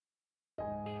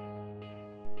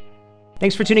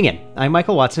Thanks for tuning in. I'm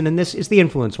Michael Watson, and this is the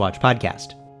Influence Watch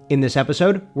podcast. In this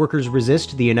episode, workers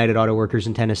resist the United Auto Workers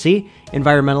in Tennessee,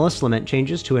 environmentalists lament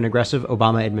changes to an aggressive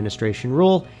Obama administration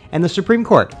rule, and the Supreme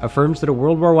Court affirms that a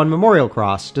World War I memorial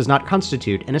cross does not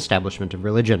constitute an establishment of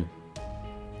religion.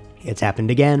 It's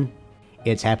happened again.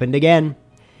 It's happened again.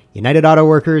 United Auto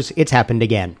Workers, it's happened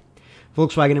again.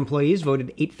 Volkswagen employees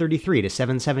voted 833 to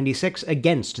 776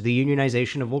 against the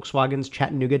unionization of Volkswagen's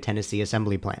Chattanooga, Tennessee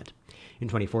assembly plant. In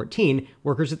 2014,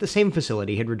 workers at the same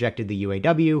facility had rejected the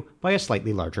UAW by a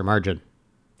slightly larger margin.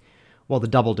 While the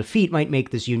double defeat might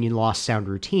make this union loss sound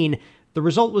routine, the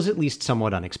result was at least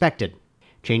somewhat unexpected.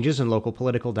 Changes in local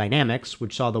political dynamics,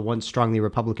 which saw the once strongly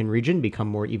Republican region become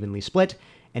more evenly split,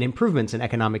 and improvements in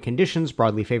economic conditions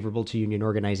broadly favorable to union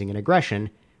organizing and aggression,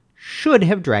 should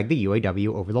have dragged the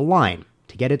UAW over the line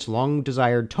to get its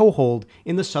long-desired toehold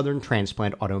in the southern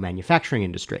transplant auto manufacturing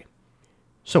industry.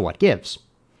 So what gives?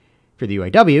 For the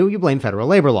UAW, you blame federal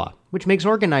labor law, which makes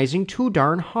organizing too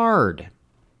darn hard.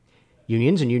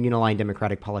 Unions and union-aligned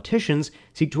Democratic politicians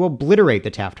seek to obliterate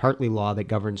the Taft-Hartley law that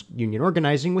governs union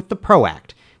organizing with the PRO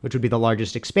Act, which would be the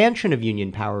largest expansion of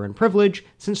union power and privilege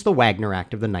since the Wagner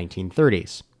Act of the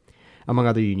 1930s. Among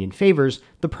other union favors,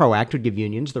 the PRO Act would give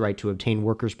unions the right to obtain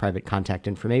workers' private contact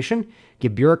information,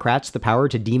 give bureaucrats the power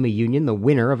to deem a union the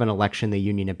winner of an election the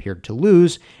union appeared to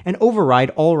lose, and override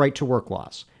all right-to-work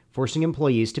laws, forcing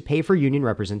employees to pay for union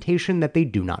representation that they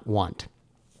do not want.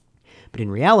 But in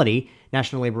reality,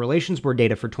 National Labor Relations Board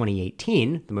data for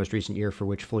 2018, the most recent year for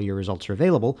which full-year results are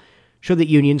available, show that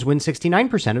unions win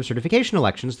 69% of certification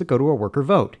elections that go to a worker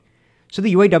vote. So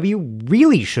the UAW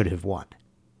really should have won,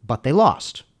 but they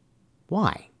lost.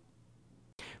 Why?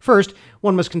 First,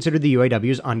 one must consider the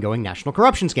UAW's ongoing national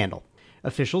corruption scandal.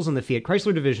 Officials in the Fiat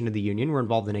Chrysler division of the union were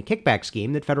involved in a kickback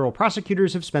scheme that federal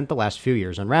prosecutors have spent the last few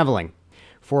years unraveling.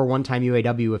 4 one-time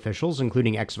UAW officials,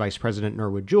 including ex-Vice President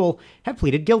Norwood Jewell, have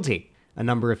pleaded guilty. A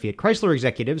number of Fiat Chrysler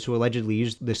executives who allegedly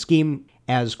used the scheme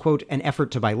as, quote, an effort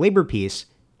to buy labor peace,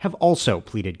 have also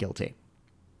pleaded guilty.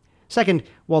 Second,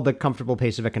 while the comfortable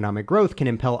pace of economic growth can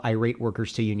impel irate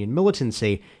workers to union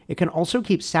militancy, it can also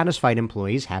keep satisfied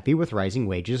employees happy with rising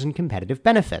wages and competitive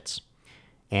benefits.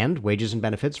 And wages and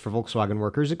benefits for Volkswagen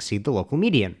workers exceed the local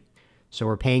median. So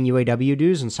are paying UAW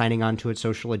dues and signing on to its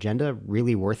social agenda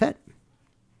really worth it?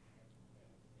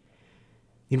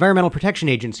 The Environmental Protection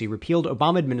Agency repealed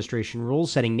Obama administration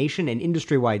rules setting nation and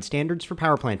industry-wide standards for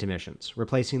power plant emissions,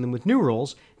 replacing them with new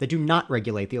rules that do not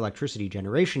regulate the electricity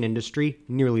generation industry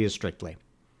nearly as strictly.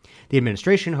 The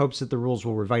administration hopes that the rules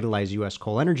will revitalize U.S.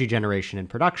 coal energy generation and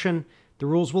production. The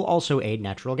rules will also aid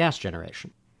natural gas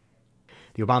generation.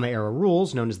 The Obama-era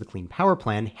rules, known as the Clean Power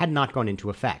Plan, had not gone into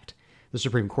effect. The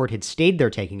Supreme Court had stayed their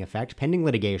taking effect pending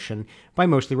litigation by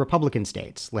mostly Republican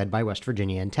states, led by West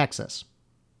Virginia and Texas.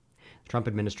 The Trump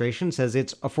administration says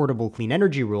its Affordable Clean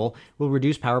Energy Rule will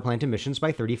reduce power plant emissions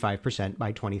by 35%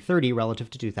 by 2030 relative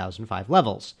to 2005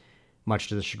 levels. Much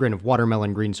to the chagrin of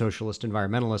watermelon green socialist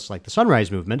environmentalists like the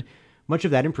Sunrise Movement, much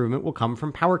of that improvement will come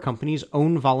from power companies'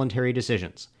 own voluntary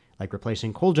decisions, like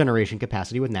replacing coal generation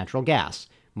capacity with natural gas,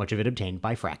 much of it obtained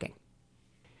by fracking.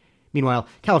 Meanwhile,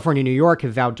 California and New York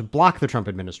have vowed to block the Trump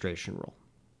administration rule.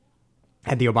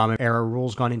 Had the Obama-era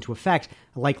rules gone into effect,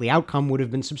 a likely outcome would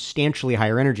have been substantially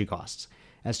higher energy costs.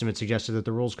 Estimates suggested that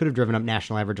the rules could have driven up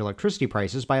national average electricity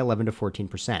prices by 11 to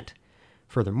 14%.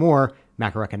 Furthermore,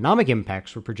 macroeconomic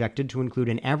impacts were projected to include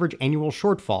an average annual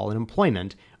shortfall in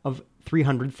employment of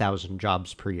 300,000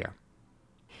 jobs per year.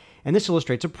 And this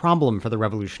illustrates a problem for the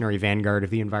revolutionary vanguard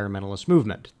of the environmentalist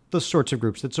movement, the sorts of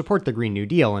groups that support the Green New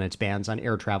Deal and its bans on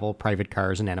air travel, private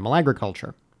cars, and animal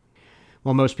agriculture.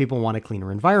 While most people want a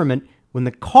cleaner environment, when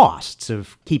the costs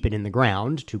of keep it in the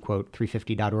ground, to quote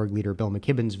 350.org leader Bill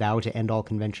McKibben's vow to end all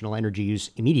conventional energy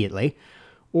use immediately,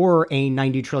 or a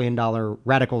 $90 trillion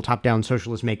radical top-down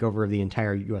socialist makeover of the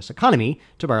entire U.S. economy,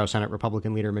 to borrow Senate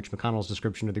Republican leader Mitch McConnell's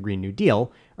description of the Green New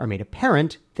Deal, are made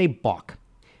apparent, they balk.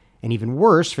 And even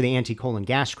worse for the anti-coal and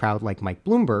gas crowd like Mike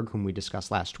Bloomberg, whom we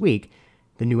discussed last week,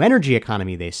 the new energy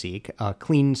economy they seek, a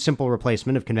clean, simple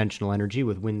replacement of conventional energy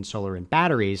with wind, solar, and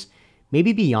batteries, may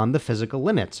be beyond the physical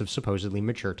limits of supposedly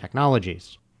mature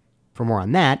technologies. For more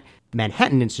on that, the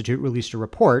Manhattan Institute released a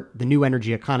report, The New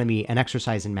Energy Economy, An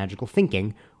Exercise in Magical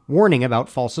Thinking, warning about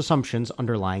false assumptions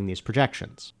underlying these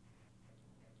projections.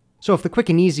 So if the quick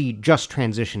and easy just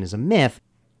transition is a myth,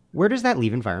 where does that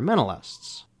leave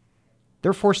environmentalists?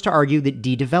 They're forced to argue that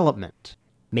de-development,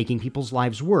 making people's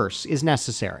lives worse, is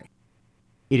necessary.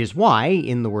 It is why,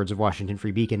 in the words of Washington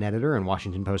Free Beacon editor and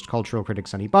Washington Post cultural critic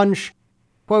Sonny Bunch,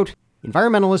 quote,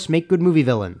 environmentalists make good movie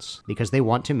villains because they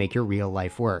want to make your real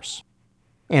life worse.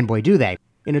 And boy do they.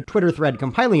 In a Twitter thread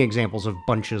compiling examples of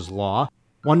Bunch's Law,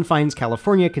 one finds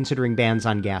California considering bans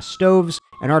on gas stoves,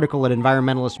 an article at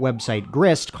environmentalist website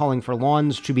Grist calling for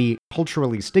lawns to be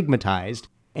culturally stigmatized,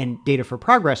 and Data for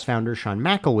Progress founder Sean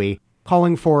McElwee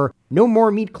calling for no more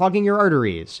meat clogging your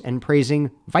arteries and praising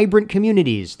vibrant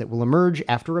communities that will emerge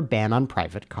after a ban on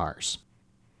private cars.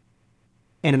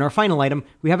 And in our final item,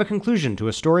 we have a conclusion to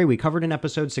a story we covered in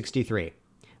episode 63.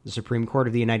 The Supreme Court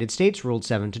of the United States ruled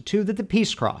 7-2 that the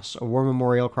Peace Cross, a war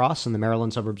memorial cross in the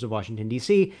Maryland suburbs of Washington,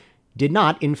 D.C., did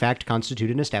not, in fact, constitute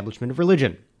an establishment of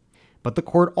religion. But the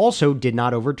court also did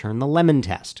not overturn the Lemon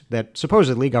Test that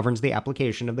supposedly governs the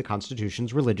application of the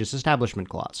Constitution's Religious Establishment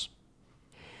Clause.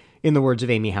 In the words of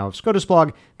Amy Howe of SCOTUS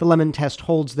blog, the Lemon Test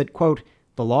holds that, quote,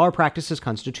 the law or practice is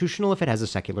constitutional if it has a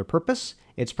secular purpose,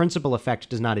 its principal effect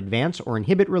does not advance or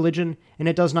inhibit religion, and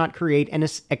it does not create an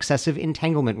excessive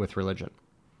entanglement with religion.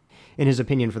 In his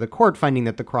opinion for the court finding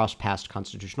that the cross passed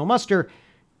constitutional muster,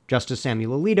 Justice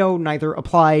Samuel Alito neither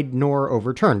applied nor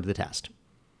overturned the test.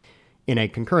 In a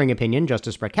concurring opinion,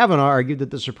 Justice Brett Kavanaugh argued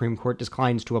that the Supreme Court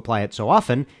declines to apply it so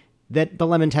often that the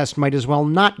Lemon Test might as well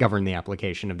not govern the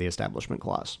application of the Establishment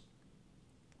Clause.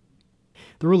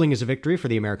 The ruling is a victory for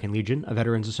the American Legion, a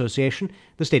veterans association,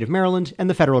 the state of Maryland, and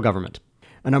the federal government.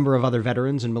 A number of other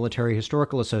veterans and military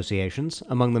historical associations,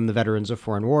 among them the Veterans of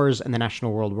Foreign Wars and the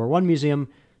National World War I Museum,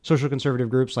 social conservative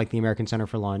groups like the American Center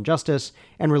for Law and Justice,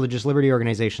 and religious liberty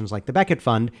organizations like the Becket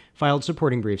Fund filed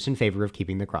supporting briefs in favor of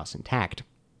keeping the cross intact.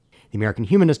 The American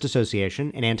Humanist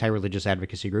Association, an anti-religious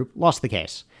advocacy group, lost the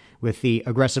case, with the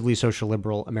aggressively social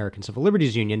liberal American Civil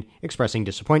Liberties Union expressing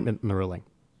disappointment in the ruling.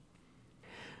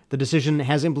 The decision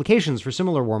has implications for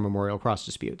similar war memorial cross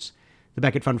disputes. The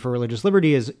Becket Fund for Religious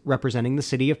Liberty is representing the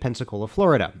city of Pensacola,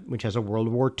 Florida, which has a World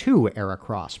War II-era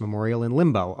cross memorial in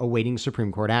limbo awaiting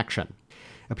Supreme Court action.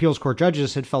 Appeals court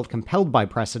judges had felt compelled by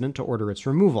precedent to order its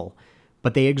removal,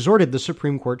 but they exhorted the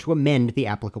Supreme Court to amend the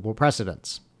applicable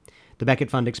precedents. The Becket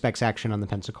Fund expects action on the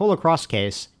Pensacola cross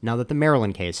case now that the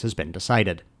Maryland case has been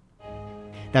decided.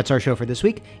 That's our show for this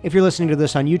week. If you're listening to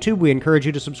this on YouTube, we encourage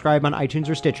you to subscribe on iTunes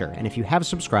or Stitcher, and if you have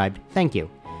subscribed, thank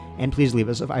you. And please leave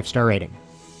us a 5-star rating.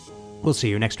 We'll see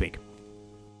you next week.